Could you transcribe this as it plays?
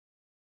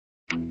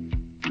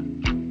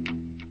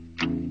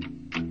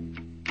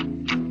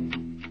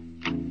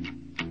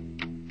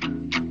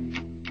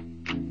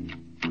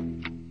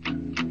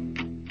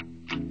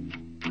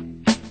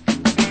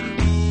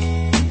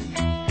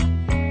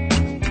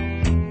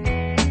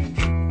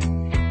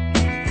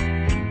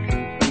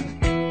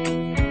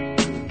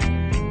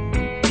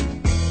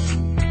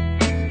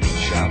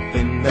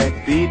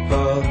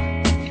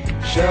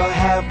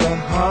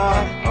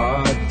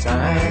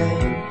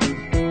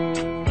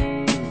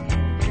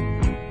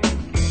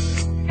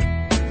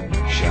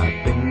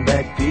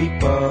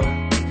people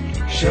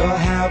sure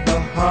have a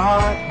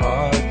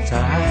hard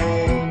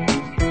time.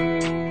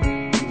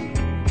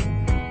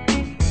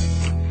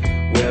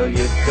 Well,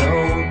 you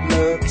don't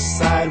look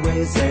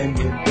sideways and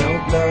you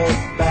don't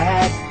look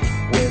back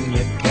when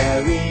you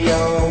carry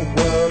your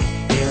world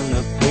in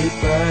a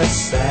paper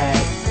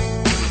sack.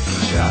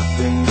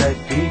 Shopping that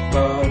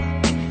people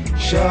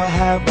sure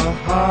have a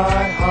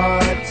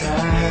hard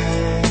time.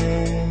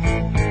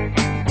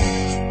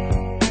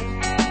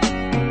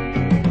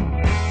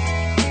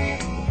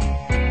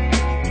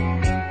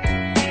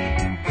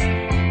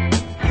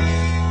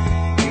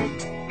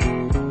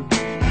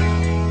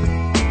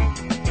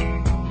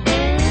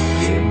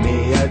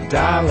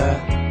 Dollar,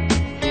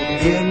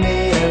 give me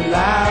a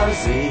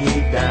lousy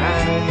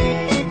dime.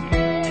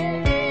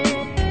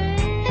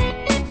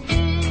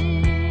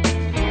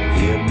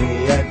 Give me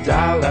a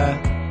dollar,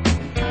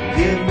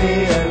 give me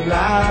a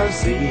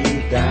lousy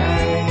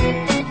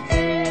dime.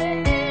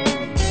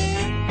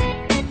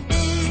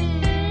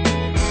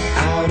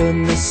 Out in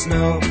the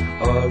snow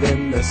or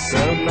in the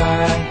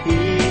summer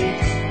heat,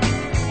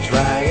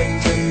 trying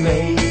to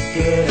make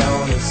it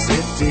on a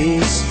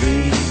city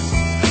street.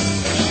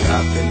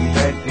 Shopping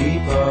that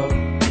people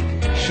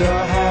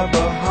sure have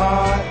a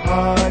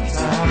hard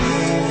time.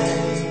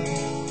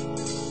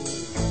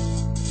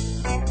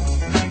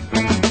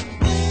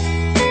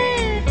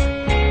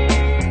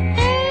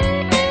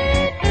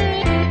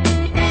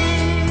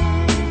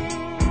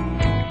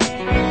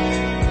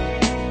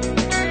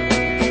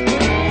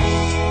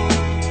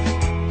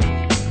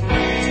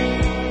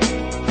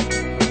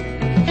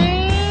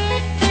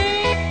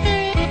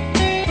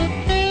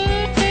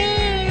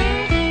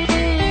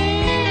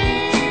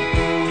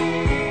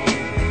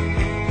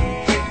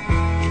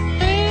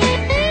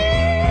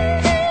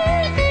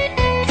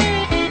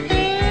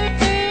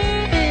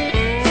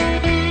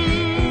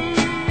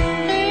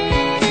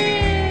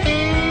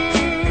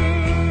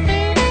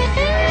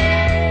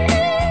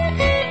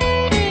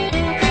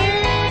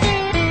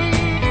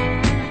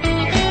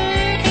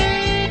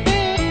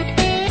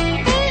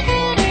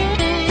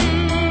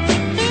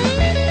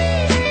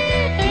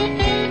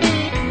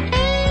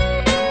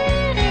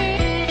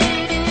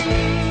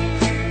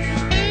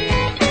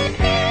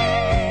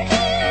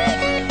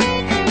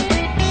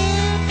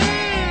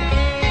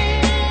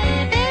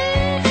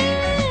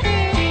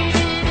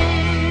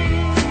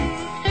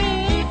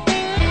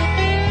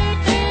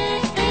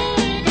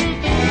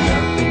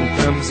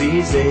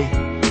 Easy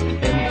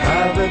and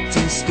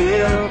poverty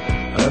still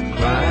a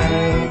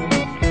crime.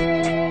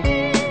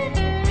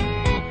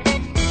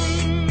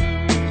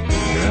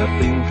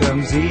 Nothing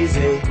comes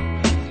easy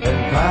and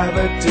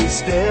poverty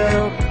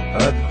still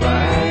a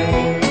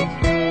crime.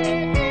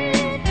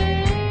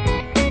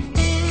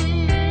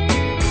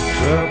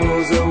 Trouble